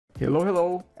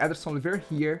Hello, Aderson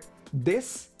here.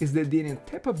 This is the DNN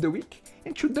tip of the week,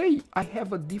 and today I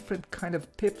have a different kind of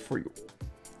tip for you.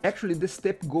 Actually, this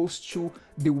tip goes to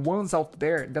the ones out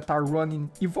there that are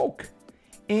running Evoq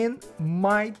and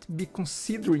might be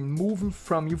considering moving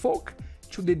from Evoq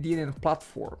to the DNN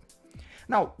platform.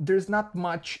 Now, there's not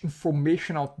much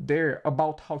information out there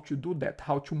about how to do that,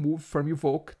 how to move from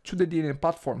Evoq to the DNN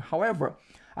platform. However,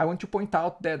 I want to point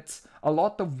out that a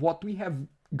lot of what we have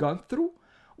gone through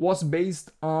was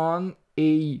based on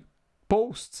a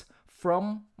post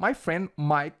from my friend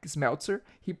Mike Smeltzer.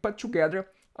 He put together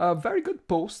a very good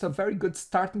post, a very good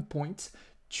starting point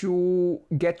to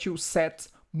get you set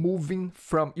moving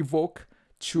from Evoq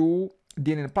to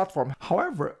the DNN platform.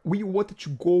 However, we wanted to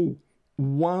go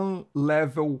one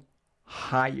level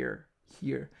higher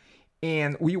here,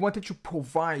 and we wanted to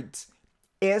provide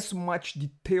as much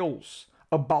details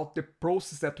about the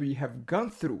process that we have gone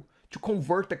through to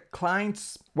convert a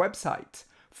client's website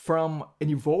from an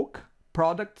Evoq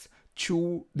product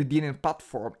to the DNN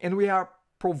platform. And we are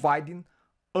providing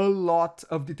a lot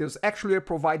of details. Actually, we're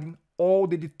providing all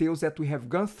the details that we have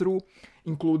gone through,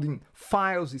 including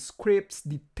files, scripts,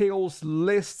 details,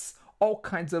 lists, all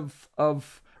kinds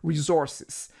of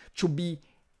resources to be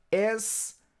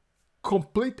as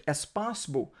complete as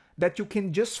possible, that you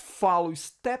can just follow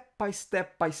step by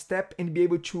step and be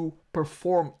able to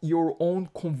perform your own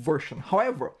conversion.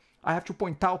 However, I have to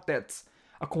point out that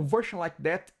a conversion like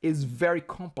that is very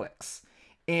complex,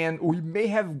 and we may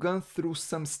have gone through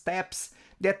some steps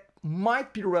that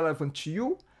might be relevant to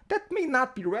you, that may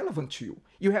not be relevant to you.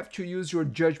 You have to use your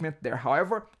judgment there.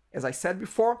 However, as I said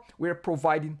before, we're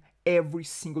providing every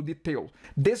single detail.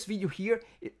 This video here,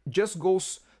 it just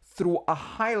goes through a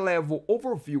high-level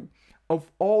overview of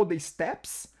all the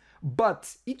steps,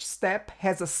 but each step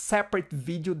has a separate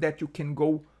video that you can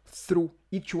go through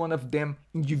each one of them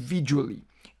individually.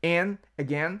 And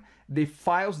again, the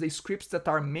files, the scripts that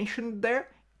are mentioned there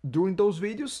during those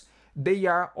videos, they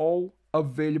are all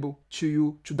available to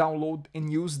you to download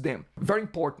and use them. Very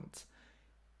important.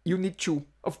 You need to,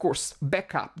 of course,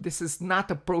 back up. This is not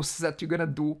a process that you're gonna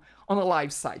do on a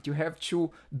live site. You have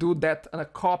to do that on a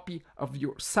copy of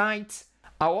your site.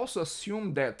 I also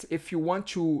assume that if you want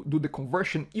to do the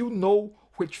conversion, you know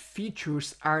which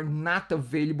features are not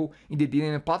available in the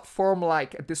DNN platform.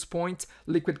 Like at this point,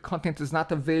 liquid content is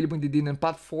not available in the DNN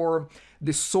platform.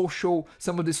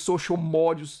 Some of the social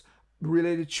modules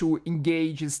related to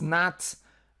Engage is not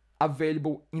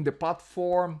available in the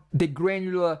platform. The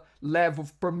granular level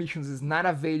of permissions is not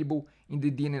available in the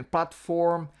DNN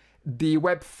platform. The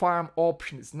web farm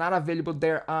option is not available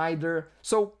there either.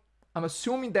 So I'm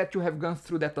assuming that you have gone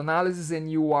through that analysis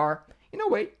and you are, in a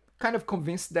way, kind of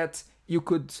convinced that you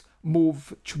could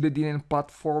move to the DNN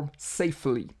platform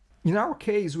safely. In our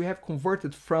case, we have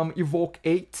converted from Evoq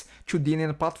 8 to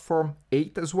DNN platform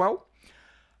 8 as well.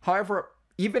 However,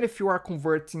 even if you are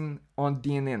converting on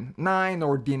DNN 9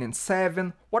 or DNN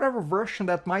 7, whatever version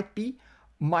that might be,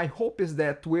 my hope is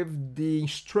that with the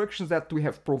instructions that we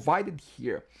have provided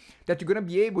here, that you're going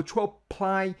to be able to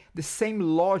apply the same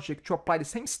logic, to apply the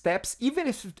same steps, even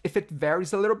if it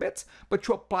varies a little bit, but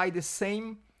to apply the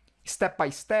same step by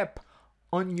step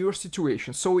on your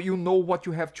situation, so you know what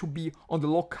you have to be on the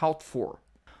lookout for.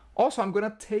 Also, I'm going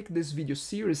to take this video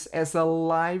series as a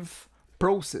live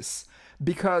process,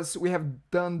 because we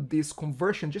have done this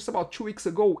conversion just about 2 weeks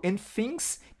ago, and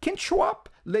things can show up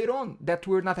later on that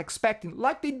we're not expecting,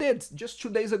 like they did just 2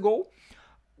 days ago.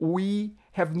 We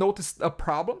have noticed a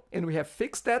problem and we have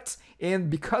fixed that,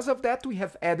 and because of that we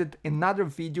have added another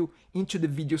video into the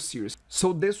video series.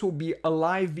 So this will be a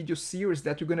live video series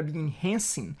that you're going to be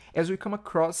enhancing as we come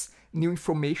across new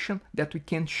information that we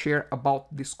can share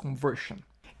about this conversion.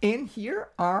 And here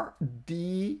are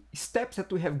the steps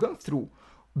that we have gone through.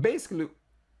 Basically,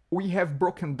 we have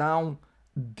broken down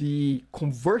the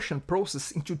conversion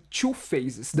process into 2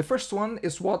 phases. The first one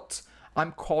is what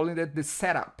I'm calling it the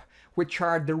setup, which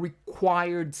are the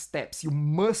required steps. You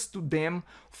must do them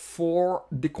for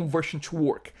the conversion to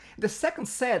work. The second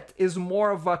set is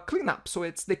more of a cleanup. So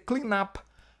it's the cleanup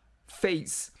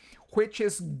phase, which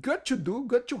is good to do,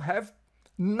 good to have,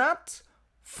 not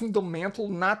fundamental,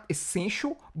 not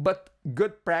essential, but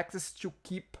good practice to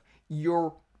keep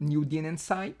your new DNN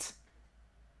site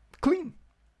clean.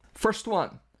 First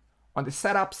one, on the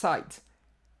setup side,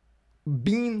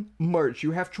 bin merge. You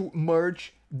have to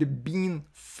merge the bin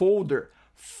folder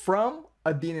from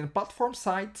a DNN platform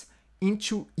site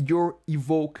into your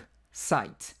Evoq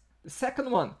site. The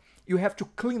second one, you have to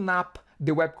clean up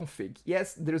the web config.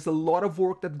 Yes, there's a lot of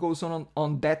work that goes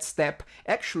on that step.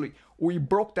 Actually, we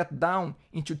broke that down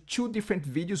into 2 different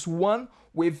videos, one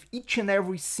with each and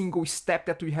every single step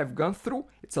that we have gone through.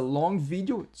 It's a long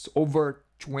video, it's over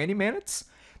 20 minutes.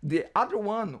 The other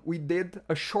one, we did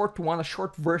a short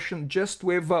version, just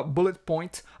with a bullet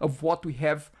point of what we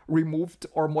have removed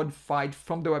or modified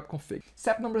from the web config.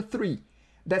 Step number 3,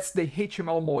 that's the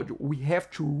HTML module. We have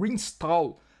to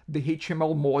reinstall the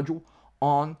HTML module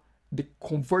on the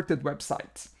converted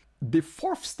websites. The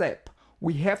 4th step,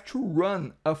 we have to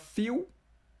run a few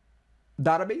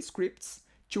database scripts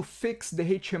to fix the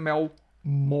HTML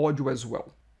module as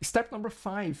well. Step number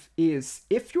 5 is,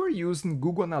 if you're using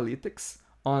Google Analytics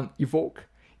on Evoq,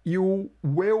 you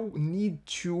will need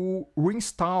to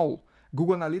reinstall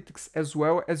Google Analytics as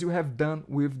well as you have done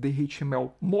with the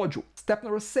HTML module. Step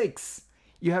number 6,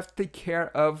 you have to take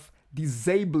care of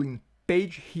disabling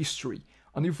page history.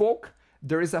 On Evoq,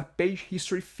 there is a page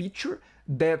history feature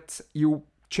that you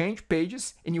change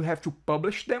pages and you have to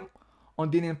publish them. On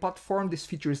the DNN platform, this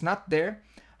feature is not there,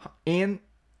 and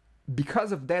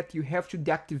because of that, you have to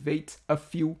deactivate a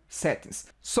few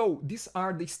settings. So these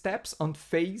are the steps on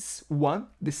phase 1,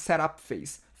 the setup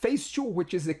phase. Phase 2,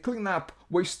 which is the cleanup,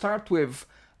 we start with,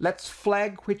 let's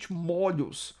flag which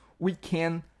modules we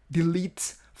can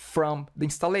delete from the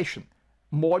installation.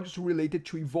 Modules related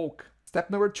to Evoq. Step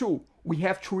number 2, we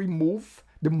have to remove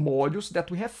the modules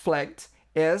that we have flagged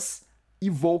as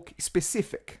Evoq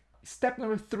specific. Step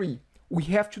number 3, we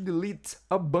have to delete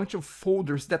a bunch of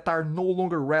folders that are no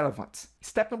longer relevant.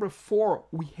 Step number 4,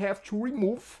 we have to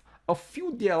remove a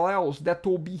few DLLs that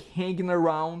will be hanging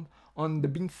around on the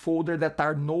bin folder that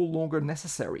are no longer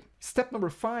necessary. Step number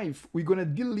 5, we're gonna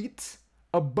delete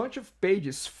a bunch of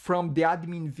pages from the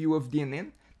admin view of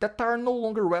DNN that are no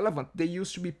longer relevant. They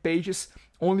used to be pages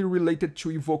only related to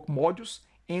Evoq modules,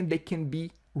 and they can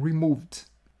be removed.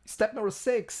 Step number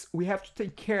 6, we have to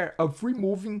take care of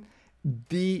removing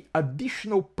the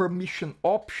additional permission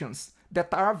options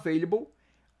that are available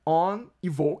on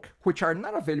Evoq, which are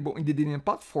not available in the DNN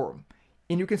platform.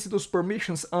 And you can see those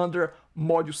permissions under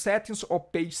module settings or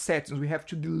page settings. We have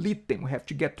to delete them, we have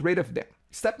to get rid of them.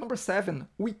 Step number 7,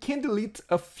 we can delete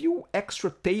a few extra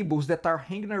tables that are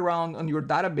hanging around on your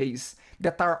database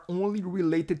that are only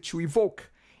related to Evoq.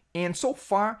 And so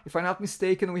far, if I'm not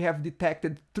mistaken, we have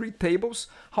detected 3 tables.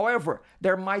 However,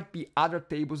 there might be other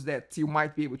tables that you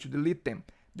might be able to delete them.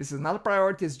 This is not a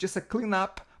priority, it's just a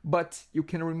cleanup, but you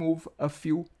can remove a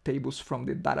few tables from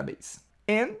the database.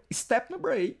 And step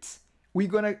number 8, we're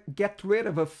gonna get rid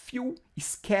of a few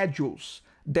schedules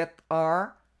that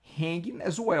are hanging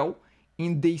as well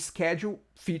in the schedule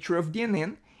feature of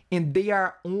DNN, and they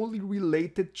are only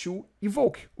related to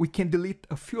Evoq. We can delete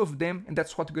a few of them, and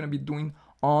that's what we're gonna be doing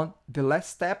on the last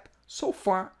step so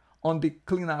far on the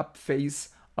cleanup phase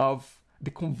of the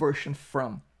conversion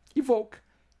from Evoq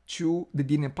to the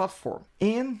DNN platform.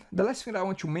 And the last thing I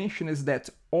want to mention is that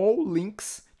all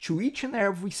links to each and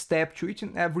every step, to each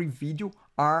and every video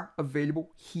are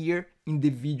available here in the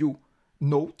video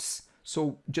notes.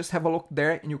 So just have a look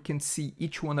there and you can see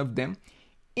each one of them.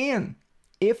 And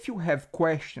if you have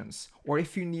questions or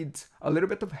if you need a little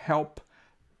bit of help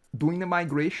doing the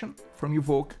migration from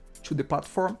Evoq to the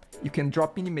platform, you can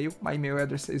drop me an email. My email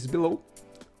address is below.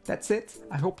 That's it.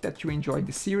 I hope that you enjoyed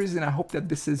the series and I hope that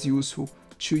this is useful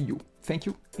to you. Thank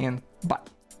you and bye.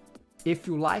 If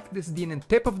you like this DNN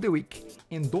tip of the week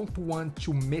and don't want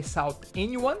to miss out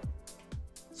anyone,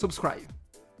 subscribe.